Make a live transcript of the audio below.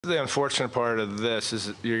The unfortunate part of this is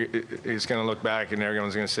he's going to look back and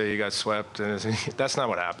everyone's going to say he got swept, and that's not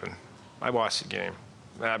what happened. I watched the game.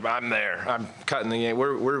 I'm there. I'm cutting the game.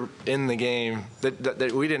 We're in the game.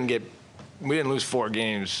 That we didn't lose 4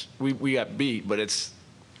 games. We got beat, but it's,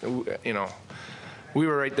 you know, we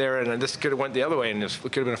were right there, and this could have went the other way, and it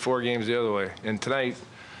could have been 4 games the other way. And tonight,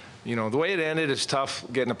 you know, the way it ended is tough.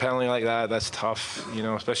 Getting a penalty like that, that's tough. You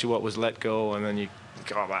know, especially what was let go, and then you.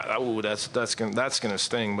 Oh, that's gonna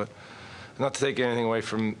sting. But not to take anything away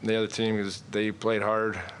from the other team because they played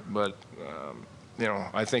hard. But you know,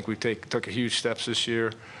 I think we took a huge steps this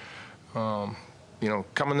year. You know,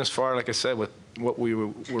 coming this far, like I said, with what we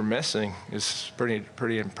were missing is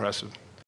pretty impressive.